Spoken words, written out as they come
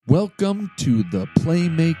Welcome to the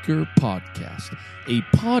Playmaker podcast, a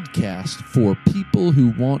podcast for people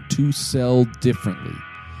who want to sell differently.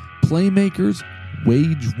 Playmakers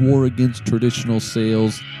wage war against traditional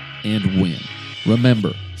sales and win.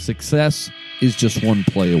 Remember, success is just one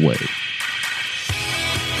play away.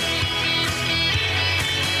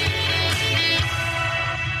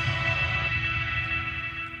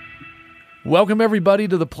 Welcome, everybody,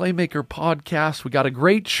 to the Playmaker podcast. We got a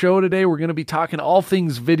great show today. We're going to be talking all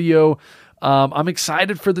things video. I'm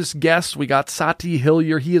excited for this guest. We got Sati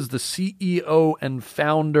Hillyer. He is the CEO and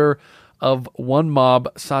founder of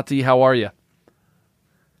OneMob. Sati, how are you?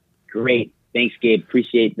 Great. Thanks, Gabe.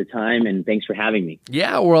 Appreciate the time, and thanks for having me.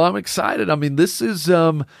 Yeah, well, I'm excited. I mean, this is,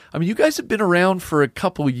 you guys have been around for a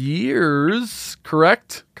couple years,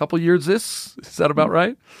 correct? Couple years is that about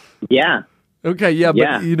right? Yeah. Okay, yeah,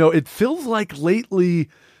 but it feels like lately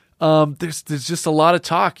there's just a lot of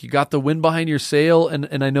talk. You got the wind behind your sail,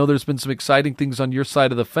 and I know there's been some exciting things on your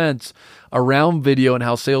side of the fence around video and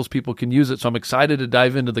how salespeople can use it. So I'm excited to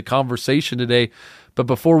dive into the conversation today. But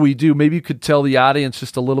before we do, maybe you could tell the audience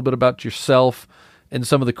just a little bit about yourself and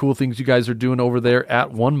some of the cool things you guys are doing over there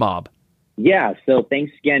at OneMob. Yeah, so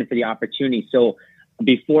thanks again for the opportunity. So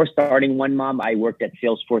before starting OneMob, I worked at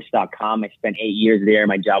Salesforce.com. I spent 8 years there.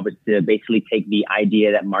 My job was to basically take the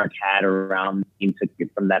idea that Mark had around and took it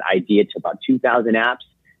from that idea to about 2,000 apps.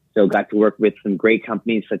 So got to work with some great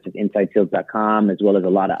companies such as InsideSales.com, as well as a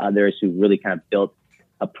lot of others who really kind of built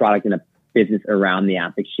a product and a business around the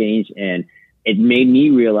App Exchange. And it made me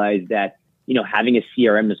realize that, having a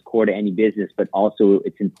CRM is core to any business, but also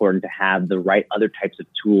it's important to have the right other types of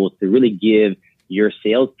tools to really give your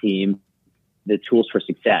sales team the tools for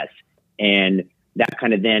success. And that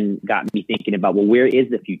kind of then got me thinking about, well, where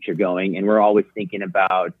is the future going? And we're always thinking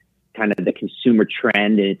about kind of the consumer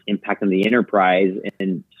trend and its impact on the enterprise.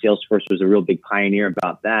 And Salesforce was a real big pioneer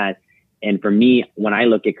about that. And for me, when I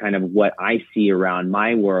look at kind of what I see around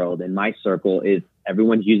my world and my circle, is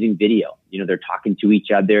everyone's using video. They're talking to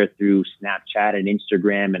each other through Snapchat and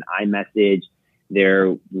Instagram and iMessage.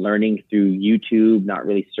 They're learning through YouTube, not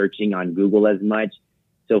really searching on Google as much.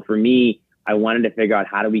 So for me, I wanted to figure out,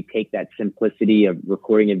 how do we take that simplicity of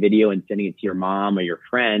recording a video and sending it to your mom or your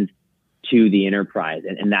friend to the enterprise?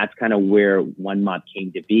 And that's kind of where OneMob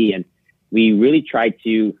came to be. And we really tried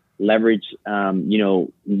to leverage,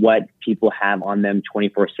 what people have on them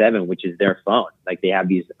 24/7, which is their phone. Like, they have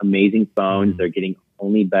these amazing phones. They're getting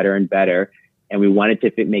only better and better. And we wanted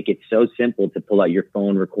to make it so simple to pull out your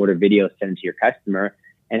phone, record a video, send it to your customer,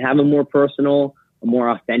 and have a more personal, a more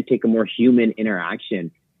authentic, a more human interaction.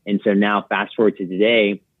 And so now, fast forward to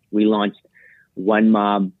today, we launched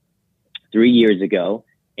OneMob 3 years ago,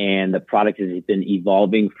 and the product has been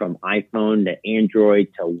evolving from iPhone to Android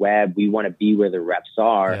to web. We want to be where the reps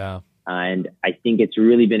are. Yeah. And I think it's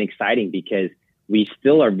really been exciting because we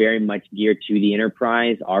still are very much geared to the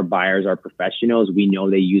enterprise. Our buyers are professionals. We know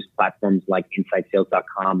they use platforms like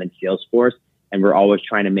InsideSales.com and Salesforce, and we're always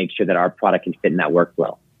trying to make sure that our product can fit in that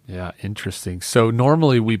workflow. Yeah, interesting. So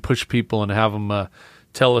normally we push people and have them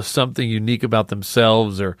tell us something unique about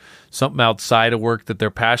themselves or something outside of work that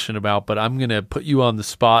they're passionate about. But I'm going to put you on the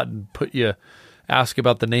spot and ask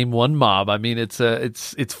about the name OneMob. I mean, it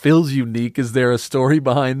feels unique. Is there a story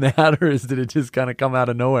behind that, or did it just kind of come out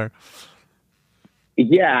of nowhere?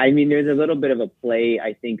 Yeah, I mean, there's a little bit of a play,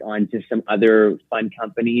 I think, on just some other fun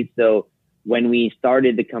companies. So when we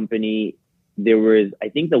started the company, there was, I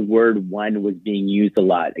think the word one was being used a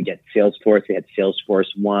lot. Again, Salesforce, we had Salesforce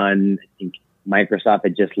One. I think Microsoft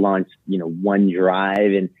had just launched,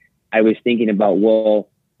 OneDrive. And I was thinking about, well,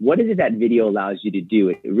 what is it that video allows you to do?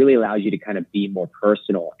 It really allows you to kind of be more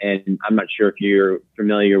personal. And I'm not sure if you're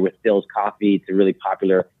familiar with Phil's Coffee. It's a really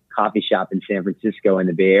popular coffee shop in San Francisco in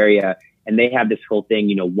the Bay Area. And they have this whole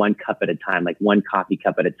thing, one cup at a time, like one coffee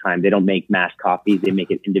cup at a time. They don't make mass coffees. They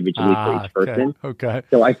make it individually for each person. Okay.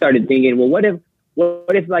 So I started thinking, well, what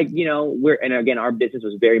if like, and again, our business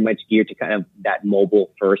was very much geared to kind of that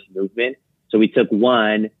mobile first movement. So we took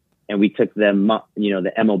one and we took the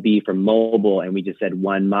MOB from mobile, and we just said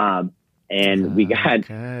OneMob. And we got,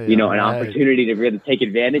 an opportunity to really take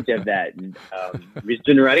advantage of that. And, we've just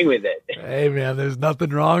been running with it. Hey man, there's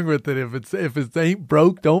nothing wrong with it. If it ain't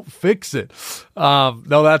broke, don't fix it.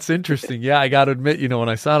 No, that's interesting. Yeah, I got to admit, when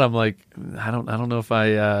I saw it, I'm like, I don't know if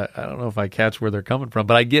I catch where they're coming from,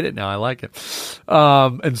 but I get it now. I like it.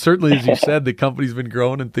 And certainly, as you said, the company's been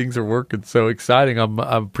growing and things are working. So exciting.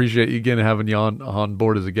 I appreciate you again having you on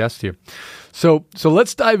board as a guest here. So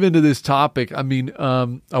let's dive into this topic. I mean,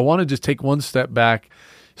 I want to just take one step back.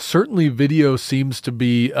 certainly video seems to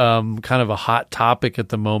be kind of a hot topic at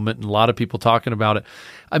the moment, and a lot of people talking about it.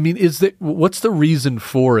 I mean, what's the reason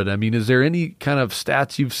for it? I mean, is there any kind of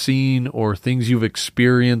stats you've seen or things you've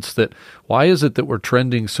experienced why is it that we're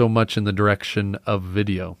trending so much in the direction of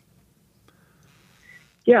video?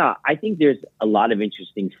 Yeah, I think there's a lot of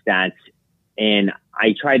interesting stats, and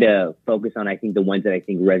I try to focus on, I think, the ones that I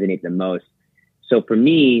think resonate the most. So for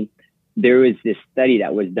me, there was this study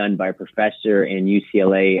that was done by a professor in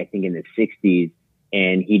UCLA, I think in the 60s,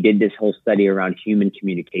 and he did this whole study around human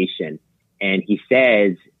communication. And he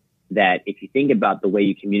says that if you think about the way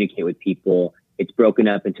you communicate with people, it's broken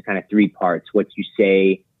up into kind of three parts: what you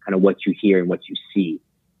say, kind of what you hear, and what you see.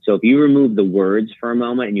 So if you remove the words for a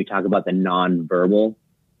moment and you talk about the nonverbal,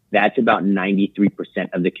 that's about 93%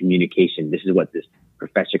 of the communication. This is what this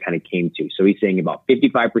professor kind of came to. So he's saying about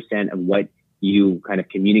 55% of what you kind of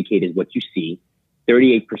communicate is what you see,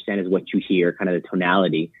 38% is what you hear, kind of the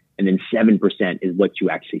tonality, and then 7% is what you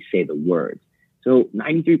actually say, the words. So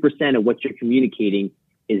 93% of what you're communicating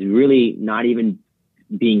is really not even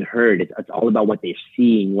being heard. It's all about what they're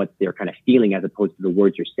seeing, what they're kind of feeling, as opposed to the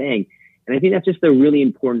words you're saying. And I think that's just a really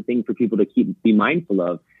important thing for people to be mindful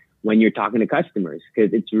of when you're talking to customers,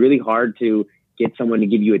 because it's really hard to get someone to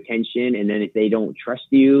give you attention. And then if they don't trust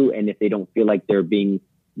you, and if they don't feel like they're being,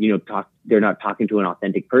 they're not talking to an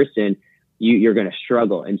authentic person, you're going to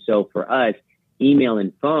struggle. And so for us, email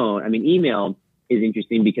and phone, email is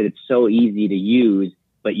interesting because it's so easy to use,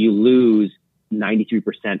 but you lose 93%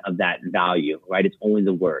 of that value, right? It's only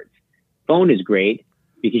the words. Phone is great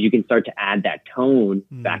because you can start to add that tone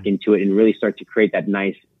back into it and really start to create that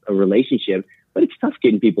nice relationship. But it's tough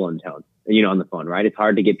getting people on the phone, right? It's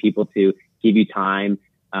hard to get people to give you time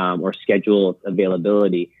or schedule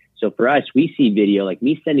availability. So for us, we see video, like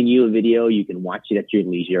me sending you a video, you can watch it at your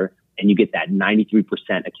leisure, and you get that 93%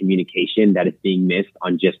 of communication that is being missed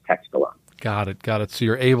on just text alone. Got it. So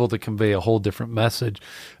you're able to convey a whole different message.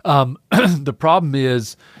 The problem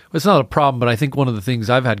is, it's not a problem, but I think one of the things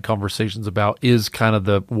I've had conversations about is kind of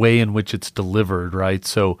the way in which it's delivered, right?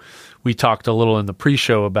 So we talked a little in the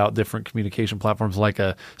pre-show about different communication platforms like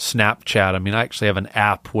a Snapchat. I actually have an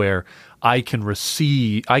app where I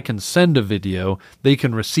can send a video, they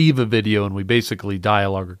can receive a video, and we basically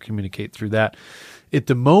dialogue or communicate through that. At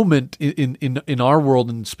the moment, in our world,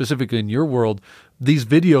 and specifically in your world, these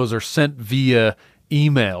videos are sent via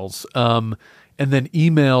emails. And then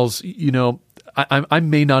emails, I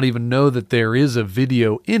may not even know that there is a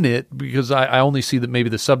video in it because I only see that maybe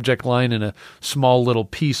the subject line and a small little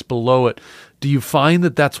piece below it. Do you find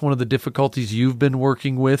that that's one of the difficulties you've been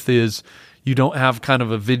working with, is you don't have kind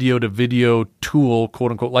of a video-to-video tool,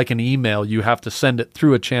 quote unquote, like an email? You have to send it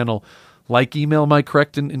through a channel like email. Am I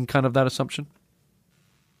correct in kind of that assumption?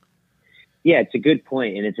 Yeah, it's a good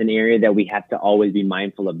point, and it's an area that we have to always be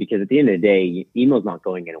mindful of, because at the end of the day, email's not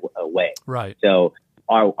going away. Right. So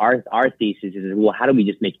our thesis is, well, how do we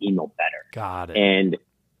just make email better? Got it. And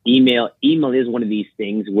email is one of these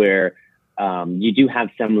things where you do have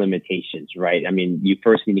some limitations, right? You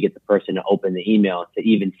first need to get the person to open the email to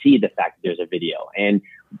even see the fact that there's a video. And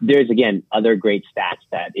there's, again, other great stats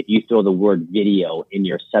that if you throw the word video in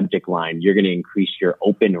your subject line, you're going to increase your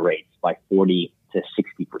open rates by 40 to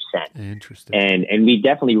 60%. Interesting. And we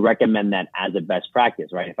definitely recommend that as a best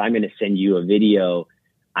practice, right? If I'm going to send you a video,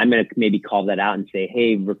 I'm going to maybe call that out and say,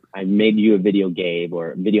 hey, I made you a video, Gabe,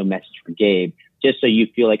 or a video message for Gabe, just so you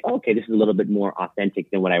feel like, oh, okay, this is a little bit more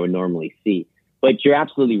authentic than what I would normally see. But you're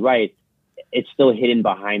absolutely right. It's still hidden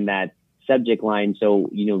behind that subject line. So,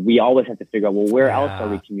 we always have to figure out, well, where else are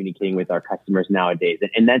we communicating with our customers nowadays?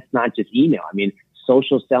 And that's not just email.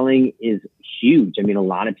 Social selling is huge. A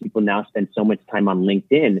lot of people now spend so much time on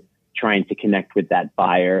LinkedIn trying to connect with that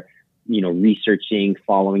buyer, researching,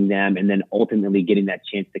 following them, and then ultimately getting that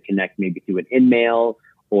chance to connect maybe through an email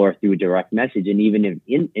or through a direct message. And even if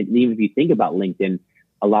you think about LinkedIn,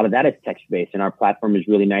 a lot of that is text-based. And our platform is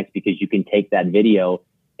really nice because you can take that video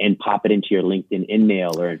and pop it into your LinkedIn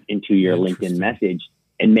email or into your LinkedIn message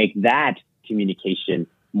and make that communication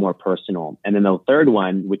more personal. And then the third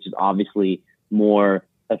one, which is obviously more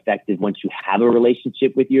effective once you have a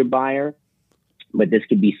relationship with your buyer, but this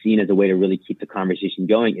could be seen as a way to really keep the conversation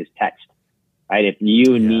going, is text, right? If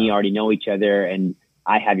you and me already know each other and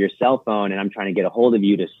I have your cell phone and I'm trying to get a hold of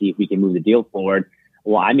you to see if we can move the deal forward,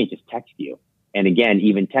 well, I may just text you. And again,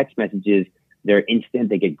 even text messages, they're instant,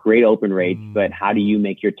 they get great open rates, but how do you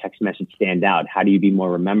make your text message stand out? How do you be more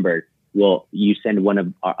remembered? Well, you send one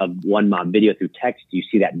of OneMob video through text, you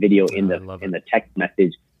see that video in the text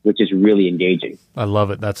message which is really engaging. I love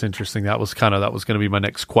it. That's interesting. That was going to be my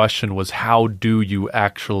next question, was how do you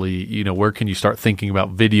actually, where can you start thinking about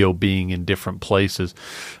video being in different places?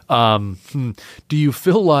 Do you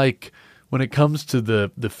feel like when it comes to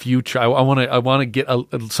the future, I want to get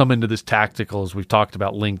some into this tactical, as we've talked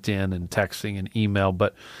about LinkedIn and texting and email,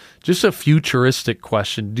 but just a futuristic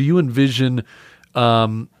question. Do you envision,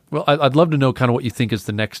 well, I'd love to know kind of what you think is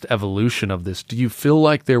the next evolution of this. Do you feel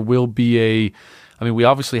like there will be we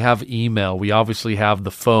obviously have email, we obviously have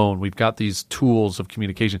the phone, we've got these tools of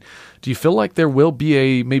communication. Do you feel like there will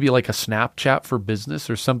be maybe like a Snapchat for business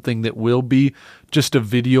or something that will be just a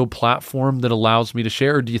video platform that allows me to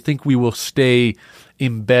share? Or do you think we will stay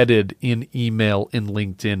embedded in email, in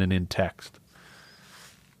LinkedIn, and in text?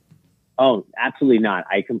 Oh, absolutely not.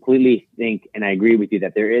 I completely think, and I agree with you,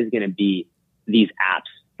 that there is going to be these apps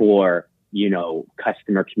for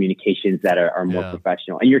customer communications that are more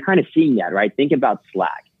professional. And you're kind of seeing that, right? Think about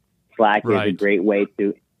Slack. Slack is a great way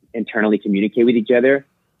to internally communicate with each other,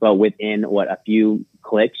 but within a few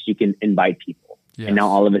clicks, you can invite people. Yes. And now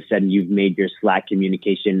all of a sudden you've made your Slack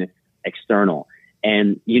communication external.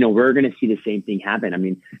 And, we're going to see the same thing happen. I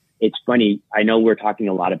mean, it's funny. I know we're talking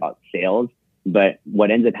a lot about sales, but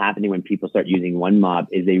what ends up happening when people start using OneMob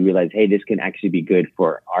is they realize, hey, this can actually be good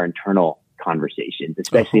for our internal conversations,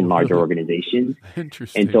 especially in larger organizations.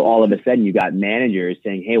 Interesting. And so all of a sudden you got managers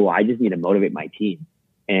saying, hey, well, I just need to motivate my team.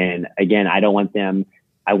 And again, I want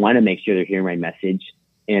to make sure they're hearing my message,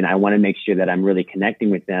 and I want to make sure that I'm really connecting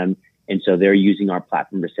with them. And so they're using our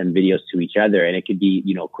platform to send videos to each other. And it could be,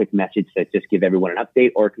 a quick message that just give everyone an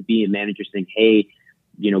update, or it could be a manager saying, hey,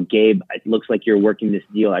 Gabe, it looks like you're working this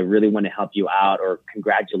deal. I really want to help you out, or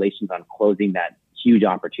congratulations on closing that huge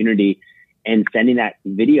opportunity. And sending that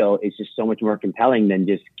video is just so much more compelling than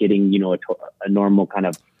just getting, a normal kind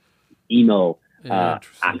of email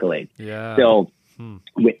accolade. Yeah. So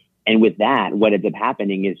with that, what ends up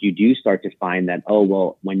happening is you do start to find that,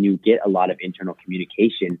 when you get a lot of internal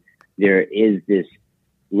communication, there is this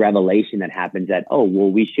revelation that happens that,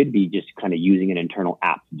 we should be just kind of using an internal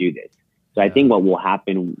app to do this. So I think what will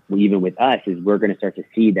happen even with us is we're going to start to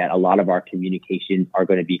see that a lot of our communications are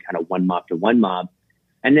going to be kind of OneMob to OneMob.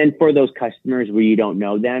 And then for those customers where you don't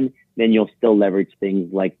know them, then you'll still leverage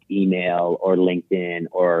things like email or LinkedIn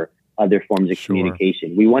or other forms of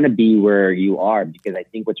communication. We want to be where you are, because I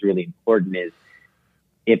think what's really important is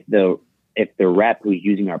if the rep who's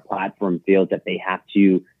using our platform feels that they have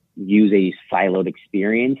to use a siloed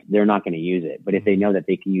experience, they're not going to use it. But if they know that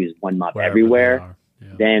they can use OneMob everywhere,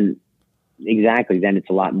 then it's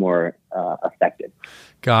a lot more effective.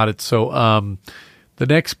 Got it. So the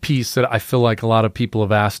next piece that I feel like a lot of people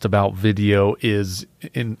have asked about video is,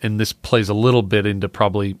 and this plays a little bit into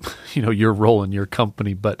probably, your role in your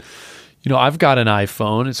company, but, I've got an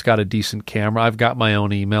iPhone. It's got a decent camera. I've got my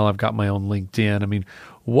own email. I've got my own LinkedIn. I mean,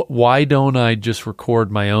 why don't I just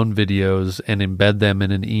record my own videos and embed them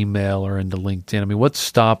in an email or into LinkedIn? I mean, what's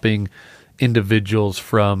stopping individuals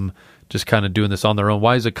from just kind of doing this on their own?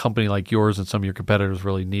 Why is a company like yours and some of your competitors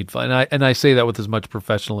really needful? And I say that with as much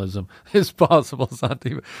professionalism as possible,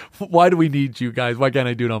 Santi. Why do we need you guys? Why can't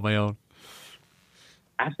I do it on my own?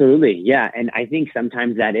 Absolutely. Yeah. And I think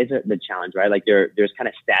sometimes that is the challenge, right? Like there's kind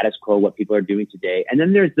of status quo, what people are doing today. And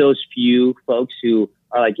then there's those few folks who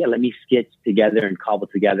are like, let me sketch together and cobble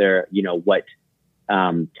together, what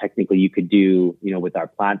technically you could do, with our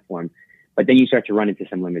platform. But then you start to run into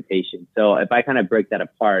some limitations. So if I kind of break that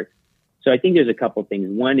apart, so I think there's a couple things.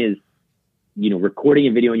 One is, recording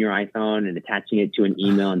a video on your iPhone and attaching it to an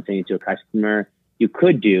email and sending it to a customer, you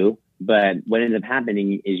could do, but what ends up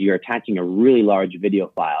happening is you're attaching a really large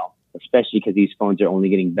video file, especially because these phones are only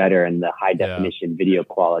getting better and the high definition video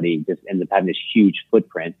quality just ends up having this huge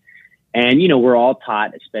footprint. And, we're all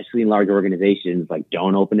taught, especially in large organizations, like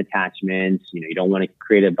don't open attachments, you don't want to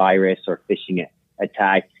create a virus or phishing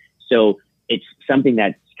attack. So it's something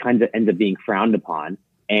that kind of ends up being frowned upon.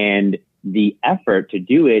 And the effort to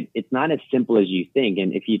do it, it's not as simple as you think.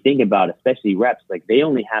 And if you think about, especially reps, like they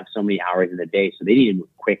only have so many hours in the day, so they need to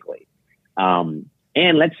move quickly.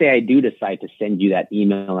 And let's say I do decide to send you that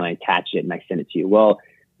email and I attach it and I send it to you. Well,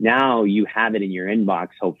 now you have it in your inbox,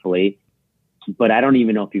 hopefully, but I don't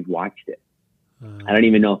even know if you've watched it. I don't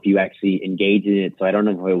even know if you actually engaged in it. So I don't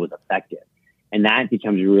know if it was effective. And that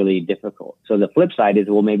becomes really difficult. So the flip side is,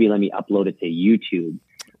 well, maybe let me upload it to YouTube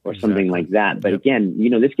or something like that. But again,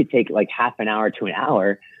 this could take like half an hour to an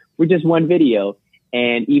hour for just one video.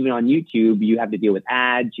 And even on YouTube, you have to deal with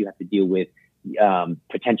ads. You have to deal with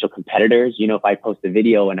potential competitors. If I post a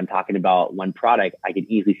video and I'm talking about one product, I could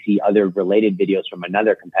easily see other related videos from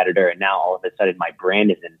another competitor. And now all of a sudden my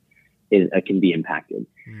brand can be impacted.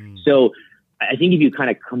 So I think if you kind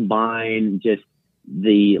of combine just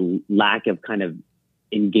the lack of kind of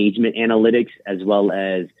engagement analytics as well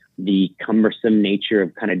as the cumbersome nature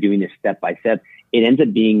of kind of doing this step by step, it ends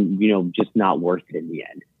up being, just not worth it in the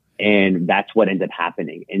end. And that's what ends up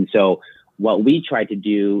happening. And so what we try to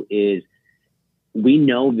do is, we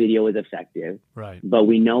know video is effective, right? But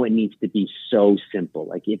we know it needs to be so simple.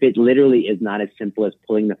 Like if it literally is not as simple as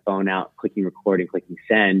pulling the phone out, clicking record and clicking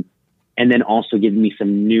send, and then also giving me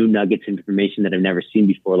some new nuggets of information that I've never seen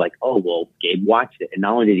before. Like, oh, well, Gabe watched it. And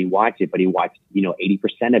not only did he watch it, but he watched,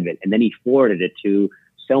 80% of it. And then he forwarded it to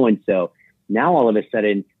so-and-so. Now, all of a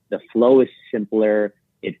sudden, the flow is simpler.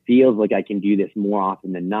 It feels like I can do this more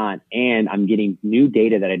often than not. And I'm getting new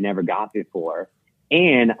data that I never got before.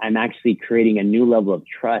 And I'm actually creating a new level of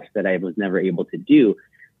trust that I was never able to do.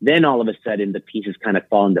 Then all of a sudden the pieces kind of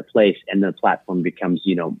fall into place and the platform becomes,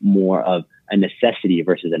 more of a necessity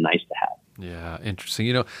versus a nice to have. Yeah.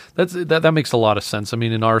 Interesting. That makes a lot of sense. I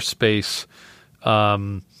mean, in our space, we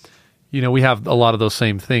have a lot of those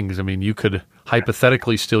same things. I mean, you could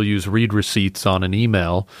hypothetically still use read receipts on an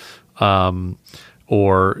email,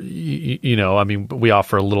 or, we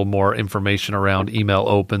offer a little more information around email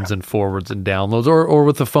opens and forwards and downloads, or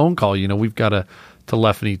with a phone call, we've got a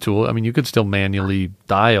telephony tool. I mean, you could still manually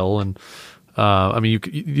dial, and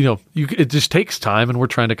it just takes time, and we're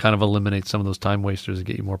trying to kind of eliminate some of those time wasters and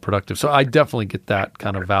get you more productive. So I definitely get that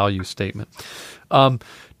kind of value statement.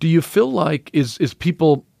 Do you feel like as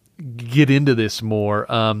people get into this more,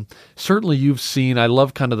 certainly you've seen, I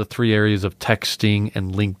love kind of the three areas of texting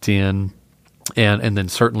and LinkedIn, and then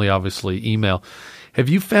certainly obviously email. Have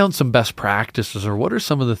you found some best practices, or what are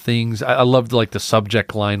some of the things? I loved like the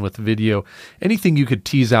subject line with video. Anything you could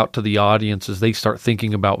tease out to the audience as they start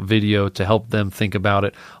thinking about video to help them think about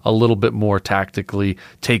it a little bit more tactically,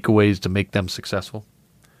 takeaways to make them successful?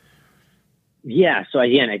 Yeah. So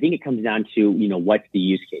again, I think it comes down to, what's the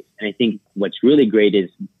use case? And I think what's really great is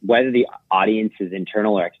whether the audience is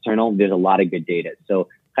internal or external, there's a lot of good data. So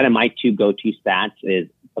kind of my two go-to stats is,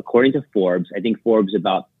 according to Forbes, I think Forbes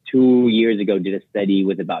about 2 years ago did a study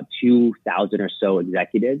with about 2,000 or so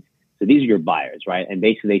executives. So these are your buyers, right? And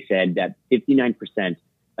basically they said that 59%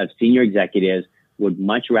 of senior executives would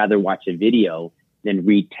much rather watch a video than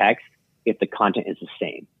read text if the content is the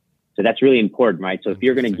same. So that's really important, right? So if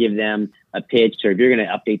you're going to give them a pitch, or if you're going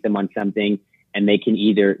to update them on something, and they can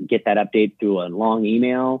either get that update through a long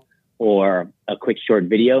email or a quick short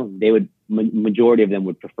video, they would, majority of them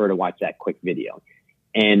would prefer to watch that quick video.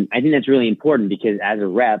 And I think that's really important because as a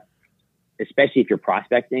rep, especially if you're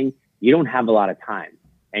prospecting, you don't have a lot of time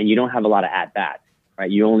and you don't have a lot of at-bats,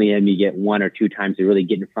 right? You only maybe get 1 or 2 times to really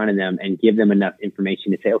get in front of them and give them enough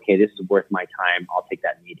information to say, okay, this is worth my time. I'll take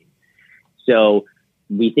that meeting. So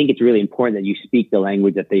we think it's really important that you speak the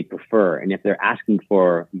language that they prefer. And if they're asking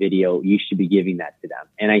for video, you should be giving that to them.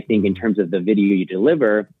 And I think in terms of the video you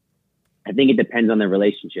deliver, I think it depends on the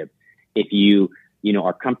relationship. If you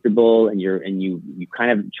are comfortable and you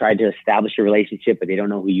kind of try to establish a relationship, but they don't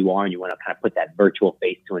know who you are and you want to kind of put that virtual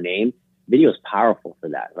face to a name, video is powerful for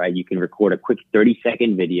that, right? You can record a quick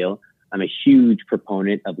 30-second video. I'm a huge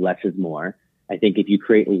proponent of less is more. I think if you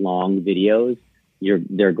create long videos,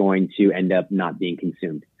 they're going to end up not being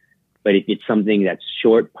consumed. But if it's something that's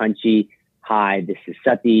short, punchy, hi, this is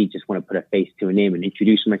Sati, just want to put a face to a name and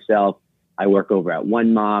introduce myself. I work over at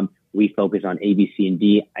OneMob. We focus on A, B, C, and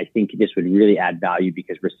D. I think this would really add value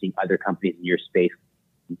because we're seeing other companies in your space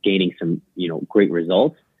gaining some, great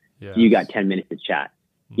results. Yes. So you got 10 minutes to chat.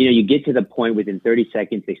 Mm-hmm. You get to the point within 30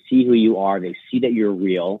 seconds, they see who you are. They see that you're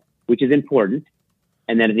real, which is important.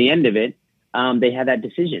 And then at the end of it, they have that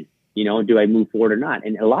decision. Do I move forward or not?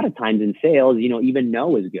 And a lot of times in sales, even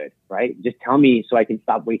no is good, right? Just tell me so I can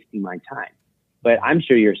stop wasting my time. But I'm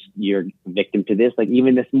sure you're victim to this. Like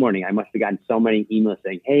even this morning, I must have gotten so many emails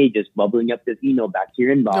saying, hey, just bubbling up this email back to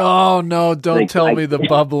your inbox. Oh, no, don't tell me the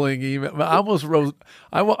bubbling email. I almost wrote,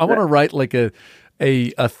 I want to write like a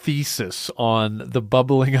thesis on the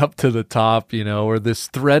bubbling up to the top, or this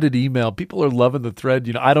threaded email. People are loving the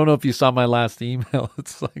thread. I don't know if you saw my last email.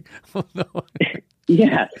 It's like, oh, no.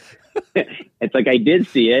 Yeah. It's like I did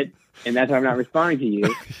see it, and that's why I'm not responding to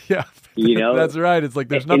you. Yeah. That's right. It's like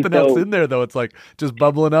there's nothing else in there, though. It's like just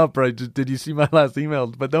bubbling up, right? Did you see my last email?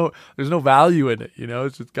 But no, there's no value in it.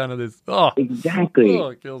 It's just kind of this. Oh, exactly. Oh,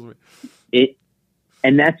 it kills me.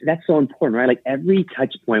 And that's so important, right? Like every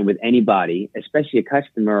touch point with anybody, especially a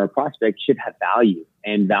customer or a prospect, should have value,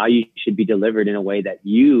 and value should be delivered in a way that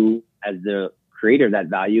you, as the creator of that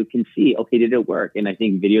value, can see, okay, did it work? And I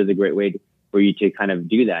think video is a great way for you to kind of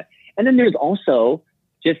do that. And then there's also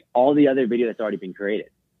just all the other video that's already been created,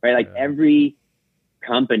 right? Like every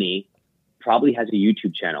company probably has a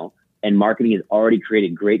YouTube channel and marketing has already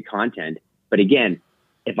created great content. But again,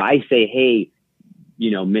 if I say, hey,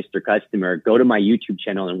 Mr. Customer, go to my YouTube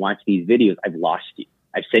channel and watch these videos, I've lost you.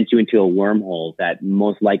 I've sent you into a wormhole that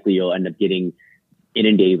most likely you'll end up getting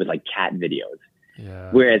inundated with like cat videos. Yeah.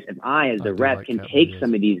 Whereas if I, as the rep, can take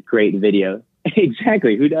some of these great videos,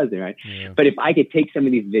 exactly, who doesn't, right? Yeah. But if I could take some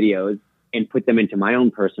of these videos and put them into my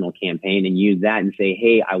own personal campaign and use that and say,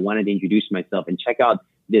 hey, I wanted to introduce myself and check out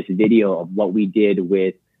this video of what we did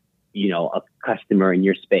with, a customer in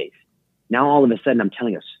your space. Now, all of a sudden, I'm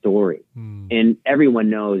telling a story. And everyone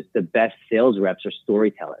knows the best sales reps are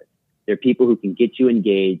storytellers. They're people who can get you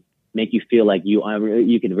engaged, make you feel like you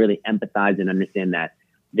can really empathize and understand that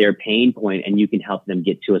their pain point, and you can help them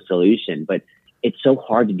get to a solution. But it's so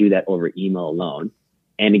hard to do that over email alone.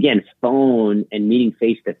 And again, phone and meeting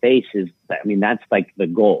face to face that's like the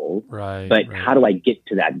goal. Right. But how do I get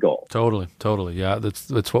to that goal? Totally. Yeah.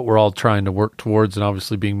 That's what we're all trying to work towards, and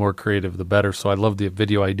obviously being more creative, the better. So I love the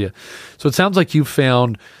video idea. So it sounds like you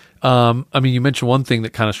found, you mentioned one thing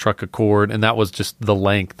that kind of struck a chord, and that was just the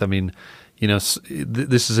length.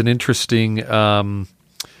 This is an interesting,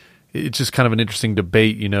 it's just kind of an interesting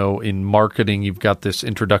debate, in marketing. You've got this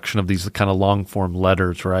introduction of these kind of long form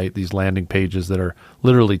letters, right? These landing pages that are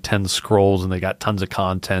literally 10 scrolls and they got tons of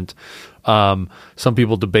content. Some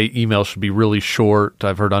people debate email should be really short.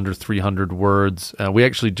 I've heard under 300 words. We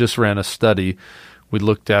actually just ran a study. We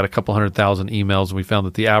looked at a couple 100,000 emails, and we found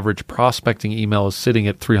that the average prospecting email is sitting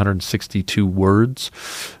at 362 words.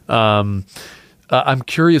 I'm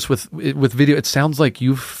curious with video. It sounds like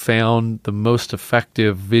you've found the most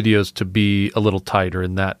effective videos to be a little tighter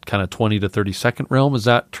in that kind of 20 to 30 second realm. Is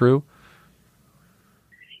that true?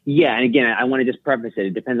 Yeah. And again, I want to just preface it.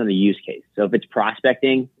 It depends on the use case. So if it's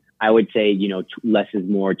prospecting, I would say, less is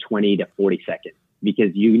more, 20 to 40 seconds,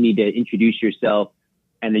 because you need to introduce yourself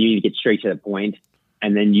and then you need to get straight to the point.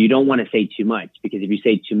 And then you don't want to say too much, because if you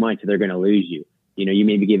say too much, they're going to lose you. You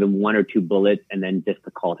maybe give them 1 or 2 bullets and then just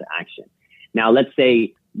the call to action. Now, let's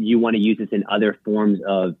say you want to use this in other forms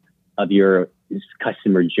of your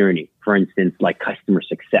customer journey, for instance, like customer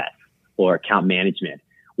success or account management.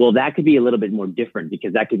 Well, that could be a little bit more different,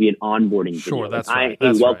 because that could be an onboarding video. Sure, that's right.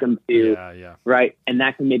 Hey, welcome to, right? And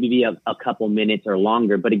that can maybe be a couple minutes or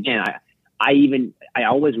longer. But again, I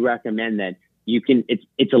always recommend that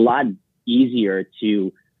it's a lot easier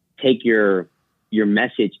to take your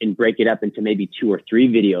message and break it up into maybe 2 or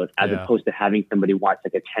 3 videos, as opposed to having somebody watch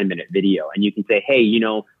like a 10-minute video. And you can say, hey,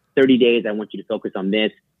 30 days, I want you to focus on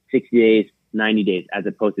this, 60 days, 90 days, as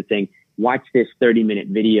opposed to saying, watch this 30-minute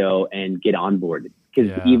video and get onboarded,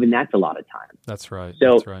 because even that's a lot of time. That's right.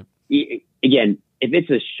 So that's right. Again, if it's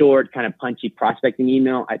a short kind of punchy prospecting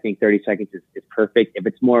email, I think 30 seconds is perfect. If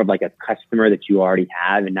it's more of like a customer that you already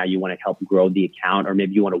have and now you want to help grow the account, or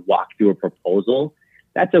maybe you want to walk through a proposal,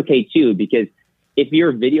 that's okay too, because if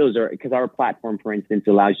your videos because our platform, for instance,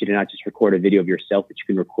 allows you to not just record a video of yourself, but you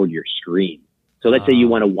can record your screen. So let's say you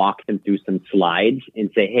want to walk them through some slides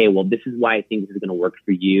and say, hey, well, this is why I think this is going to work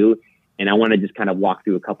for you. And I want to just kind of walk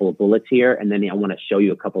through a couple of bullets here. And then I want to show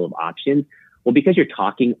you a couple of options. Well, because you're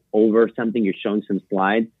talking over something, you're showing some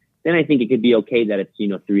slides, then I think it could be okay that it's,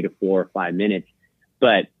 3 to 4 or 5 minutes.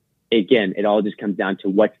 But again, it all just comes down to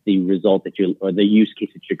what's the result or the use case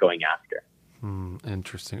that you're going after.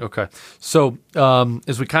 Interesting. Okay. So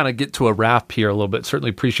as we kind of get to a wrap here a little bit,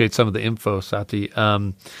 certainly appreciate some of the info, Sati.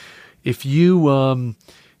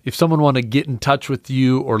 If someone want to get in touch with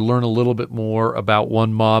you or learn a little bit more about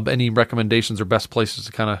OneMob, any recommendations or best places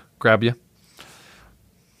to kind of grab you?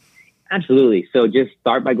 Absolutely. So just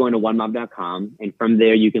start by going to onemob.com, and from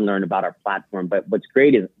there you can learn about our platform. But what's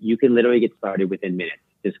great is you can literally get started within minutes.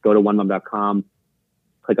 Just go to onemob.com,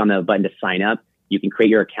 click on the button to sign up. You can create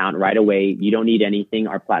your account right away. You don't need anything.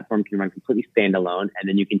 Our platform can run completely standalone, and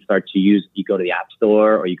then you can start to you go to the App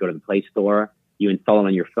Store or you go to the Play Store, you install it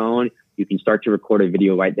on your phone. You can start to record a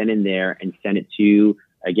video right then and there and send it to,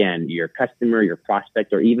 again, your customer, your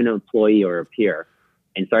prospect, or even an employee or a peer,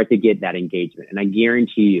 and start to get that engagement. And I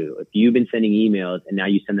guarantee you, if you've been sending emails and now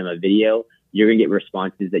you send them a video, you're going to get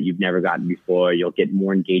responses that you've never gotten before. You'll get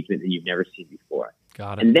more engagement than you've never seen before.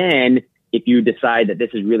 Got it. And then if you decide that this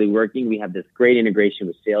is really working, we have this great integration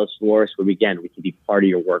with Salesforce where, we can be part of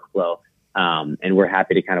your workflow. And we're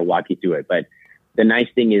happy to kind of walk you through it. But the nice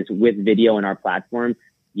thing is, with video in our platform,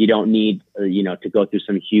 you don't need, to go through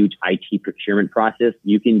some huge IT procurement process.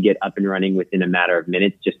 You can get up and running within a matter of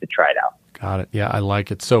minutes just to try it out. Got it. Yeah, I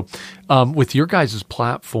like it. So with your guys'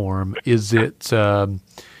 platform, is it,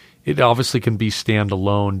 it obviously can be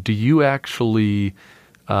standalone. Do you actually,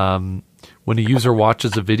 when a user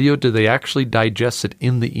watches a video, do they actually digest it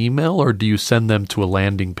in the email, or do you send them to a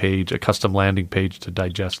landing page, a custom landing page to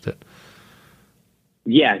digest it?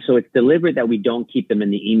 Yeah, so it's deliberate that we don't keep them in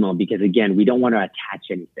the email because, again, we don't want to attach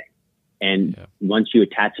anything. And once you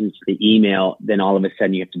attach them to the email, then all of a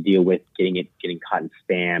sudden you have to deal with getting caught in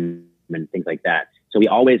spam and things like that. So we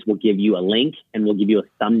always will give you a link and we'll give you a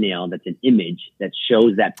thumbnail that's an image that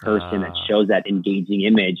shows that person, that shows that engaging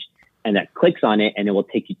image, and that clicks on it, and it will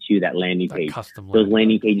take you to that landing page. Those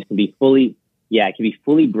landing pages can be it can be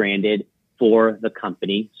fully branded for the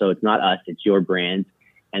company. So it's not us, it's your brand.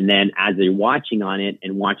 And then as they're watching on it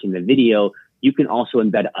and watching the video, you can also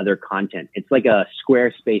embed other content. It's like a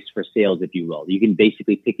Squarespace for sales, if you will. You can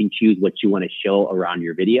basically pick and choose what you want to show around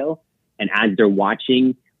your video. And as they're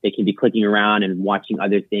watching, they can be clicking around and watching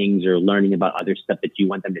other things or learning about other stuff that you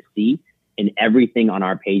want them to see. And everything on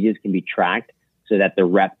our pages can be tracked so that the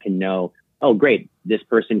rep can know, oh, great, this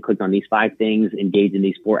person clicked on these 5 things, engaged in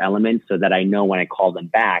these 4 elements, so that I know when I call them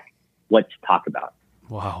back what to talk about.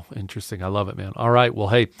 Wow. Interesting. I love it, man. All right. Well,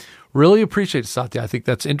 hey, really appreciate it, Sati. I think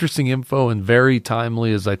that's interesting info and very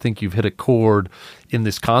timely, as I think you've hit a chord in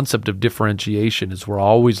this concept of differentiation. Is we're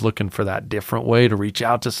always looking for that different way to reach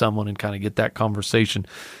out to someone and kind of get that conversation.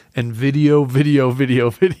 And video is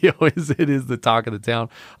the talk of the town.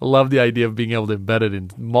 I love the idea of being able to embed it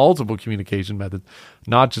in multiple communication methods,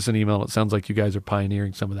 not just an email. It sounds like you guys are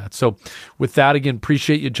pioneering some of that. So with that, again,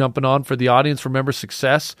 appreciate you jumping on. For the audience, remember,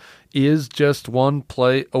 success is just one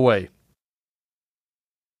play away.